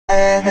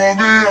I'm on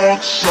the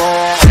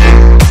outside.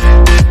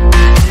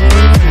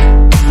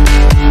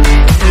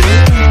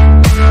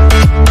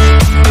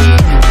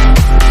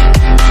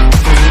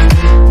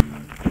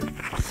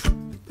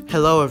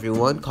 Hello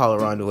everyone,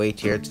 Colorado8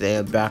 here. Today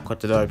I'm back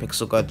with another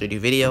Pixel Gun 3D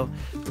video.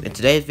 In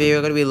today's video,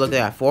 we're going to be looking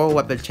at 4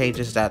 weapon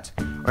changes that,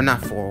 or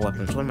not 4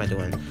 weapons, what am I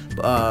doing?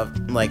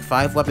 Like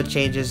 5 weapon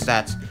changes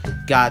that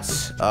got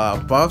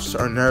buffs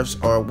or nerfs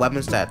or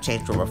weapons that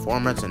changed their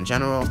performance in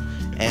general.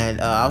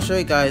 And I'll show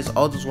you guys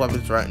all those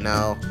weapons right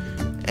now.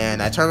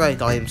 And I turned my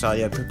volume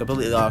audio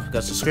completely off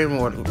because the screen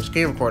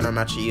recorder I'm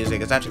actually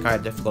using is actually kind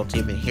of difficult to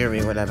even hear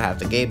me when I have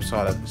the game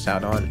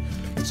sound on.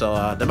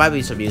 So there might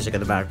be some music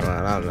in the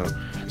background, I don't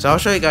know. So I'll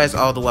show you guys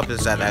all the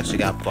weapons that actually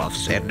got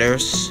buffs and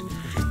nerfs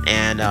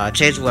and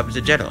changed the weapons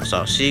in general. So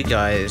I'll see you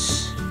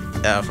guys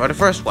for the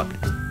first weapon.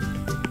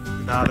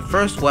 Now the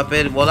first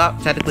weapon, well, not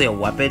technically a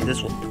weapon.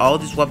 All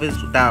these weapons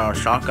that are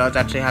shotguns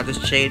actually have this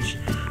change.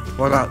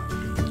 Well, not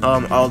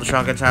all the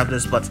shotguns have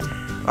this, but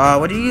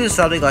when you use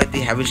something like the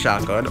heavy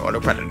shotgun or the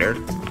Predator,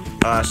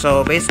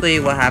 so basically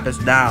what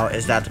happens now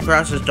is that the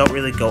crosshairs don't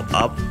really go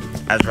up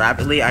as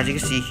rapidly. As you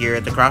can see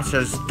here, the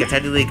crosshairs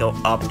continually go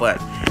up, but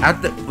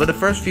when the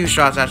first few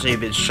shots actually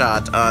have been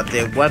shot,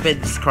 the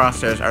weapon's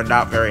crosshairs are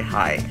not very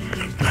high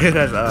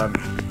because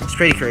it's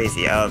pretty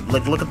crazy.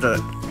 Like look at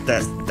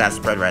that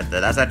spread right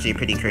there. That's actually a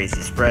pretty crazy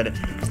spread.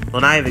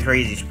 Well, not even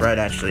crazy spread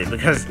actually,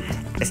 because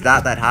it's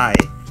not that high.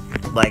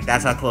 Like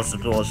that's how close the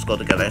bullets go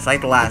together. It's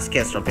like the last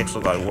kiss from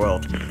Pixel Gun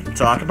World.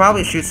 So I could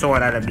probably shoot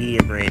someone at a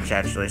medium range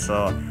actually.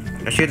 So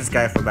I shoot this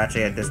guy from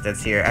actually a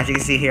distance here. As you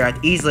can see here, I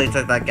easily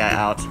took that guy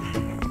out.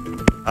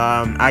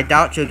 I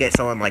doubt you'll get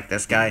someone like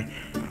this guy.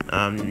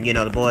 You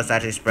know, the bullets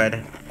actually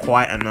spread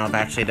quite enough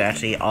actually to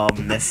actually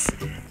miss.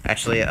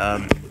 Actually,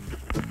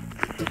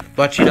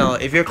 but you know,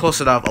 if you're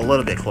close enough, a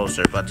little bit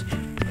closer, but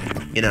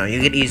you know,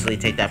 you can easily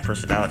take that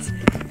person out.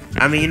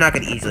 I mean, you're not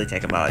gonna easily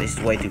take him out. He's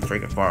way too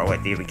freaking far away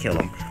to even kill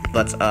him.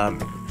 But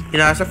you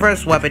know, it's the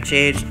first weapon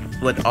change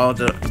with all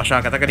the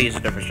shotguns. I'm gonna use a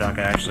different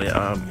shotgun actually.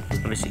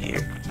 Let me see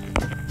here.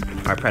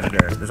 Our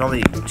Predator. There's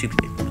only two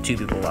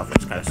people left,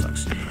 which kind of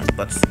sucks.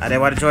 But I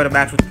didn't want to join a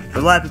match with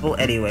a lot of people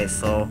anyway,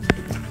 so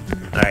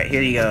alright,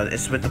 here you go.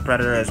 It's with the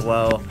Predator as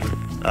well.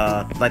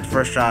 Like the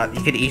first shot,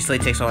 you can easily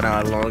take someone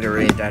out at longer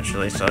range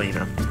actually, so you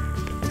know,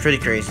 pretty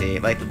crazy.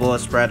 Like the bullet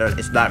spread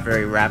is not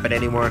very rapid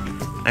anymore.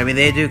 I mean,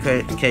 they do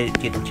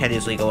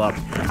continuously go up.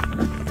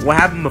 What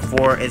happened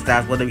before is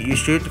that when you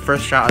shoot the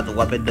first shot of the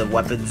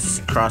weapon's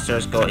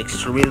crosshairs go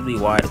extremely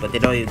wide, but they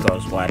don't even go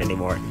as wide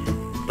anymore.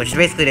 Which is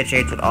basically the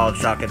change with all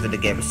shotguns in the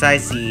game,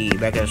 besides the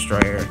Mega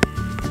Destroyer,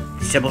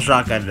 the Simple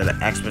Shotgun, the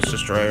Xmas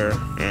Destroyer,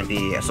 and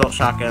the Assault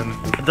Shotgun.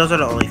 But those are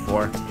the only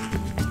 4.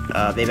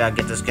 Maybe I'll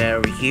get this guy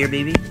over here,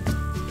 maybe.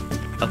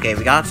 Okay,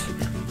 we got.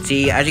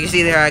 See, as you can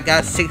see there, I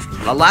got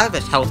a lot of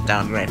his health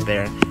down right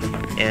there,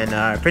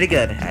 and pretty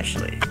good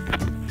actually.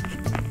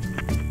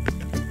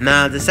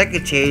 Now the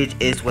second change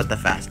is with the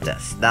Fast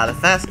Death. Now the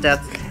Fast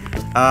Death.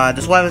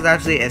 This weapon is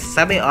actually a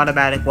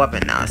semi-automatic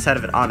weapon now instead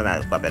of an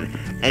automatic weapon.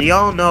 And you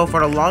all know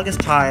for the longest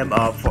time,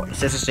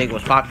 since this thing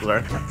was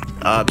popular,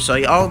 so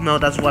you all know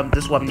this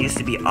weapon used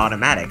to be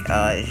automatic.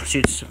 It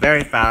shoots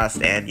very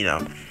fast, and you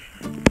know,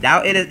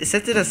 now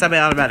since it's a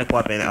semi-automatic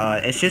weapon,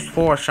 it shoots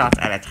 4 shots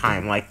at a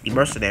time, like the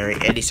Mercenary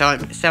and the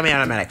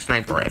semi-automatic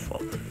sniper rifle.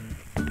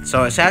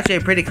 So it's actually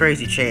a pretty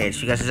crazy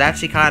change because it's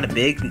actually kind of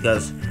big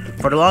because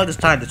for the longest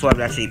time this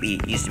weapon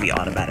actually used to be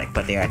automatic,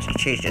 but they actually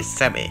changed it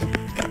semi.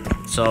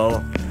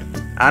 So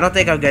I don't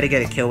think I'm gonna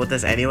get a kill with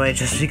this anyway,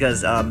 just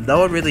because no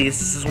one really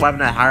uses this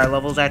weapon at higher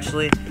levels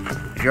actually.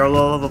 If you're a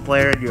low level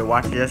player and you're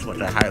watching this,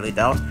 which I highly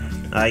doubt,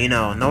 you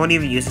know, no one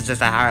even uses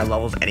this at higher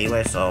levels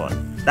anyway, so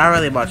not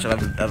really much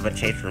of a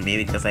change for me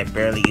because I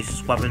barely use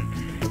this weapon.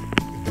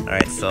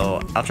 Alright, so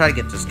I'll try to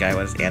get this guy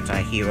with his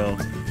anti-hero.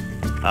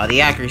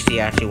 The accuracy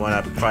actually went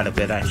up quite a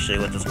bit actually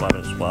with this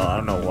weapon as well. I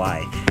don't know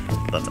why,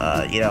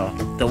 but you know,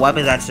 the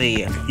weapons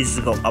actually used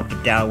to go up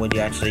and down when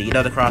you actually, you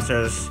know, the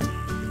crosshairs.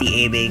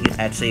 The aiming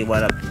actually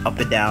went up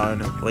and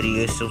down when you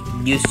used to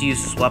use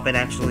this weapon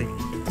actually.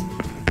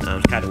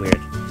 It's kind of weird.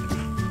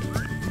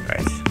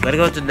 Alright, I'm gonna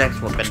go to the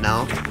next weapon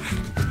now.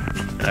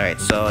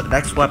 Alright, so the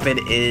next weapon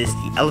is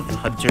the Elephant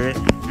Hunter.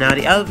 Now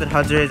the Elephant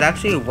Hunter is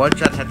actually a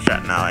 1-shot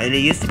headshot now, and it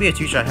used to be a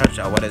 2-shot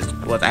headshot when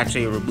it was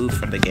actually removed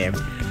from the game.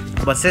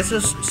 But since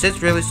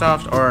Really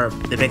Soft, or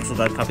the Pixel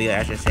Gun company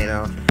I should say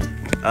now,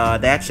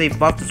 they actually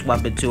buffed this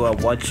weapon to a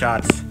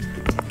 1-shot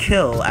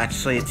kill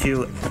actually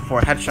for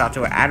a headshot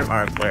to an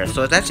arm player,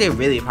 so it's actually a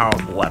really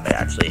powerful weapon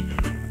actually.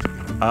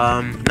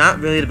 Not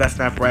really the best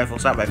sniper rifle.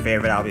 It's not my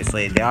favorite,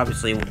 obviously. The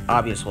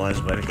obvious ones,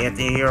 but the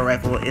anti-hero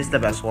rifle is the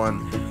best one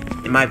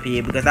in my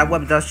opinion because that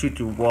weapon does shoot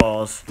through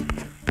walls,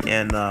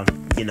 and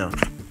you know.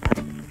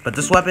 But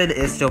this weapon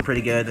is still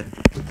pretty good.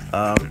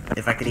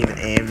 If I can even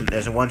aim,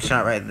 there's a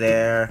 1-shot right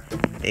there.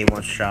 A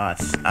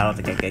 1-shot. I don't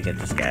think I can get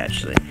this guy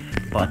actually,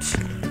 but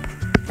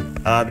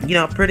you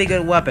know, pretty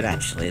good weapon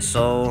actually.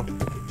 So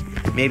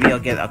maybe I'll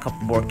get a couple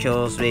more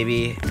kills,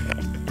 maybe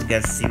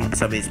against some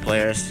of these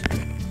players.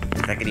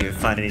 If I can even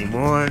find any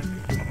more.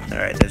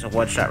 Alright, there's a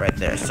one-shot right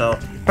there. So,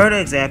 for an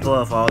example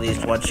of all these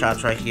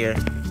one-shots right here,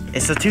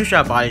 it's a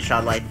two-shot body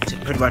shot like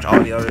pretty much all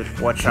the other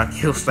one-shot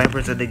kill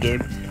snipers in the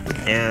game.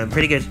 And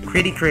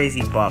pretty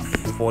crazy buff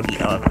for the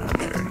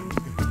hunter.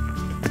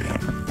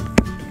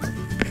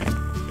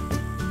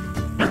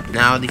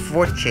 Now, the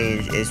fourth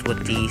change is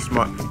with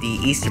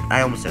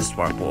I almost said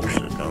smart bulb,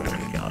 oh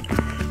my god.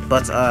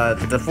 But,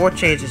 the fourth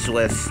change is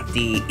with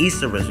the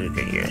Easter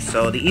Bazooka here.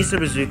 So, the Easter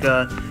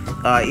Bazooka,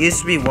 used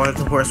to be one of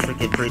the worst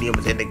freaking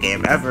premiums in the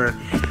game ever.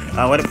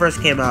 When it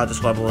first came out,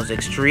 this weapon was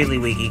extremely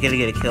weak. You're gonna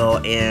get a kill,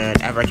 and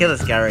after I kill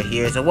this guy right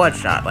here, it's a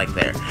one-shot, like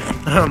there.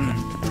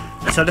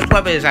 So this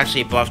weapon is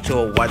actually buffed to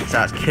a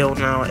one-shot kill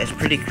now. It's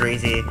pretty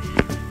crazy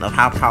of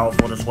how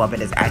powerful this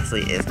weapon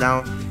actually is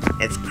now.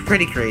 It's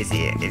pretty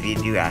crazy, if you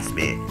do ask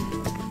me.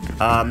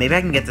 Maybe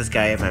I can get this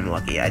guy if I'm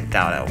lucky. I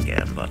doubt I will get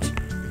him, but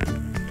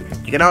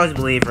you can always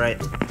believe,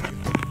 right?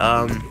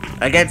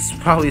 Against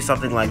probably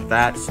something like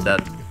that,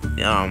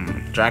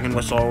 Dragon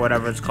Whistle or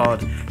whatever it's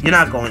called, you're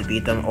not going to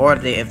beat them. Or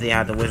if they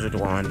have the Wizard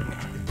Wand,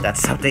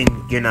 that's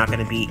something you're not going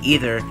to beat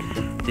either,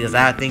 because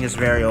that thing is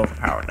very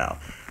overpowered now.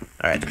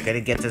 Alright, I'm gonna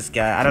get this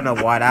guy. I don't know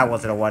why that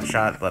wasn't a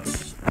one-shot, but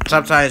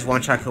sometimes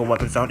one-shot kill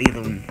weapons don't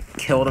even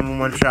kill them in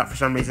one-shot for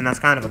some reason. That's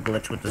kind of a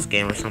glitch with this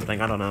game or something,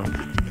 I don't know.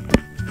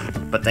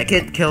 But they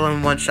could kill him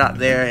in one-shot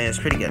there, and it's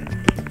pretty good.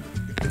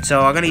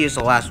 So I'm gonna use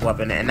the last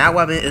weapon, and that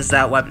weapon is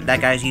that weapon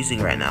that guy's using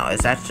right now.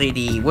 It's actually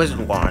the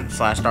Wizard Wand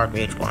 / Dark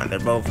Mage Wand. They're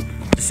both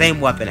the same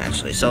weapon,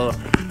 actually. So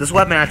this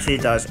weapon actually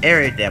does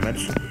area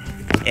damage,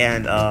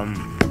 and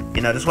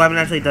you know, this weapon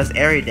actually does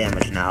area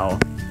damage now,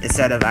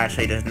 instead of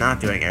actually just not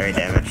doing area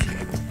damage.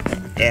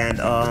 And,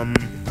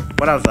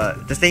 what else?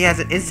 This thing has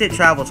an instant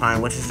travel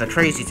time, which is the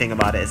crazy thing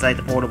about it. It's like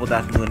the Portable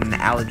Death Moon and the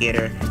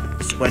Alligator,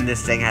 when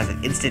this thing has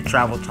an instant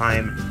travel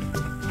time.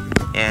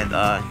 And,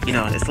 you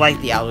know, it's like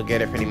the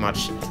Alligator pretty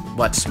much,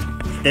 but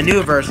the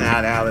new version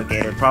of the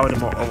Alligator, probably the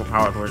more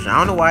overpowered version. I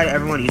don't know why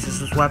everyone uses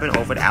this weapon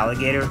over the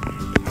Alligator.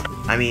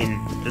 I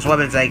mean, this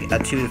weapon's like a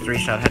 2 to 3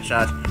 shot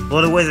headshot.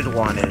 Well, the Wizard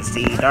Wand is.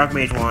 The Dark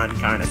Mage Wand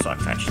kind of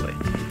sucks, actually.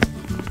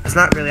 It's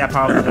not really a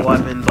powerful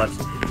weapon, but,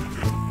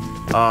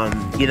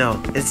 you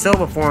know, it still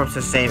performs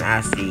the same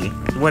as the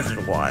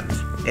Wizard Wand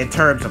in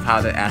terms of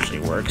how that actually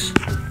works.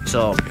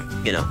 So,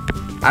 you know,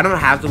 I don't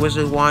have the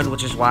Wizard Wand,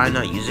 which is why I'm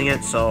not using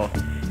it, so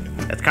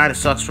it kind of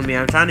sucks for me.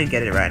 I'm trying to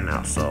get it right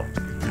now, so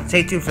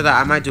stay tuned for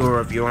that. I might do a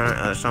review on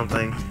it or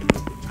something,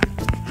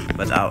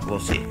 but we'll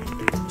see.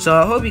 So,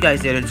 I hope you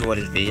guys did enjoy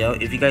this video.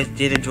 If you guys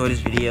did enjoy this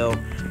video,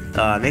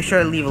 make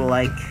sure to leave a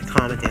like,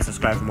 comment, and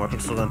subscribe for more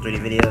Pixel Gun 3D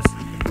videos.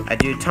 I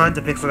do tons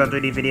of Pixel Gun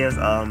 3D videos.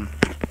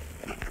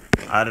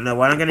 I don't know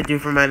what I'm gonna do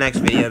for my next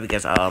video,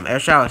 because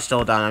AirShou is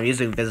still down. I'm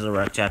using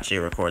VisualRec to actually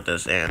record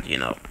this, and you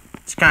know,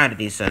 it's kind of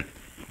decent.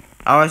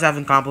 Always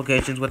having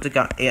complications with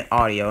the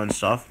audio and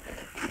stuff,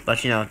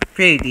 but you know,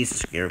 pretty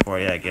decent screen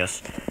recording, I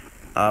guess.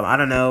 I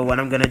don't know what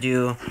I'm gonna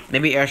do.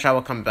 Maybe AirShou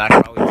will come back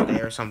probably today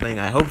or something.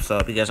 I hope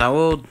so, because I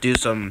will do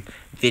some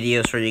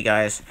videos for you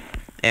guys.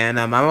 And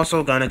I'm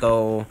also gonna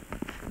go.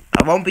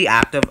 I won't be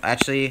active,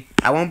 actually.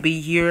 I won't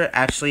be here,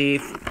 actually,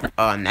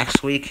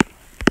 next week.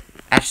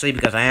 Actually,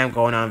 because I am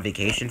going on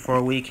vacation for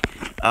a week.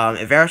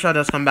 If AirShou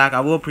does come back,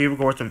 I will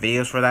pre-record some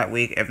videos for that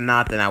week. If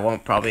not, then I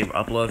won't probably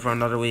upload for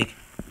another week.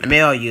 And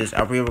maybe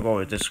I'll pre-record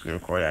with this screen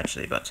record,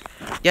 actually. But,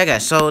 yeah,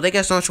 guys, so thank you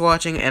guys so much for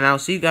watching, and I'll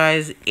see you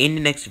guys in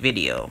the next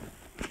video.